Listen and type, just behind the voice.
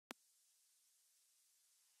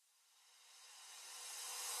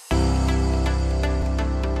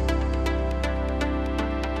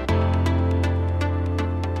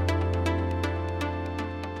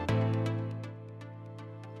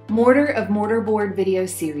Mortar of Mortarboard video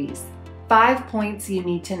series, 5 points you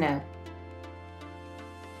need to know.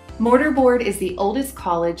 Mortarboard is the oldest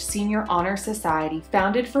college senior honor society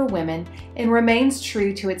founded for women and remains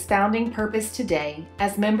true to its founding purpose today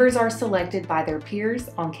as members are selected by their peers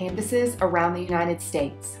on campuses around the United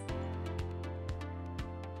States.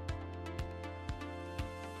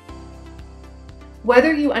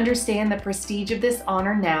 Whether you understand the prestige of this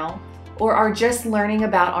honor now or are just learning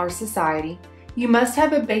about our society, you must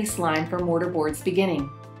have a baseline for Mortarboard's beginning.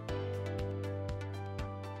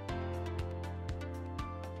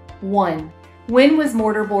 1. When was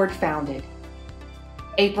Mortarboard founded?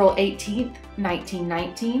 April 18,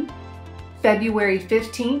 1919, February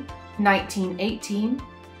 15, 1918,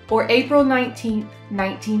 or April 19,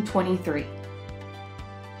 1923?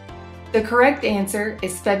 The correct answer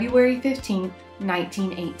is February 15,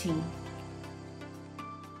 1918.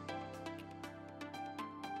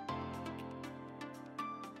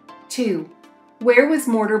 2. Where was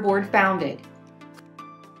Mortarboard founded?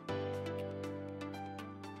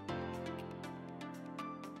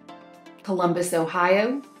 Columbus,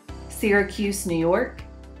 Ohio, Syracuse, New York,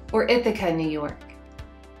 or Ithaca, New York?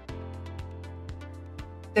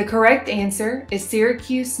 The correct answer is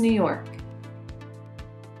Syracuse, New York.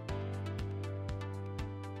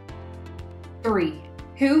 3.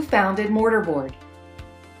 Who founded Mortarboard?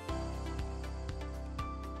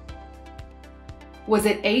 Was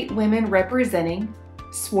it 8 women representing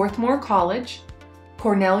Swarthmore College,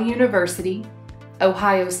 Cornell University,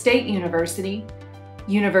 Ohio State University,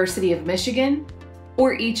 University of Michigan,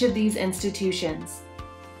 or each of these institutions?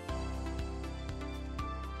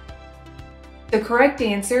 The correct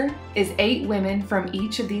answer is 8 women from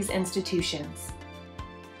each of these institutions.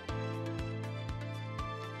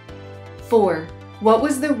 4. What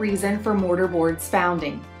was the reason for Mortarboard's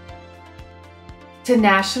founding? To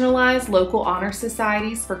nationalize local honor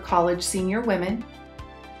societies for college senior women,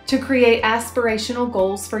 to create aspirational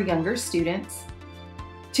goals for younger students,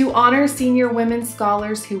 to honor senior women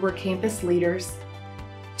scholars who were campus leaders,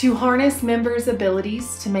 to harness members'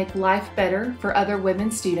 abilities to make life better for other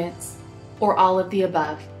women students, or all of the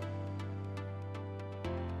above.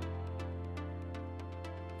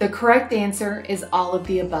 The correct answer is all of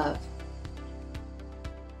the above.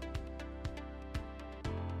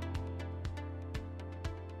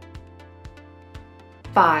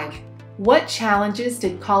 5. What challenges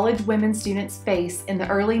did college women students face in the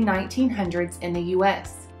early 1900s in the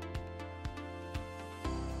U.S.?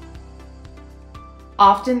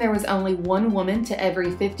 Often there was only one woman to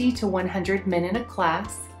every 50 to 100 men in a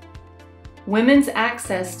class. Women's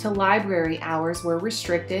access to library hours were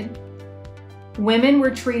restricted. Women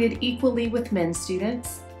were treated equally with men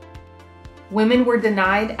students. Women were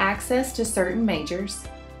denied access to certain majors.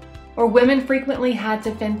 Or women frequently had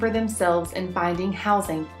to fend for themselves in finding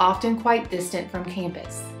housing, often quite distant from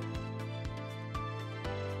campus.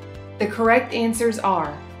 The correct answers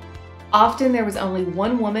are: often there was only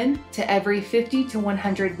one woman to every 50 to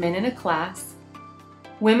 100 men in a class.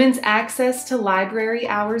 Women's access to library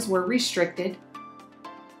hours were restricted.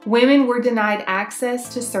 Women were denied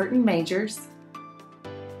access to certain majors.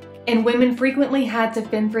 And women frequently had to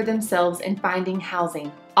fend for themselves in finding housing,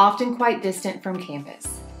 often quite distant from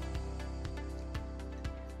campus.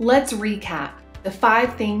 Let's recap the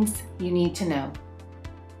 5 things you need to know.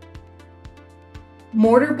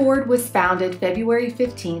 Mortarboard was founded February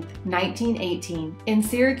 15, 1918 in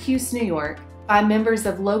Syracuse, New York by members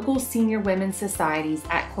of local senior women's societies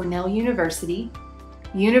at Cornell University,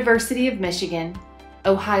 University of Michigan,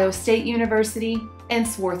 Ohio State University, and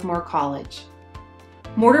Swarthmore College.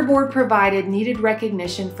 Mortarboard provided needed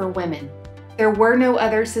recognition for women. There were no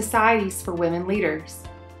other societies for women leaders.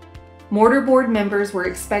 Mortarboard members were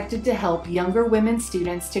expected to help younger women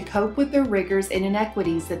students to cope with the rigors and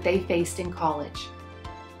inequities that they faced in college.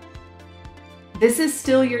 This is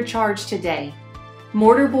still your charge today.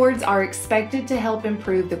 Mortarboards are expected to help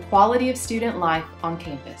improve the quality of student life on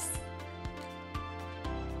campus.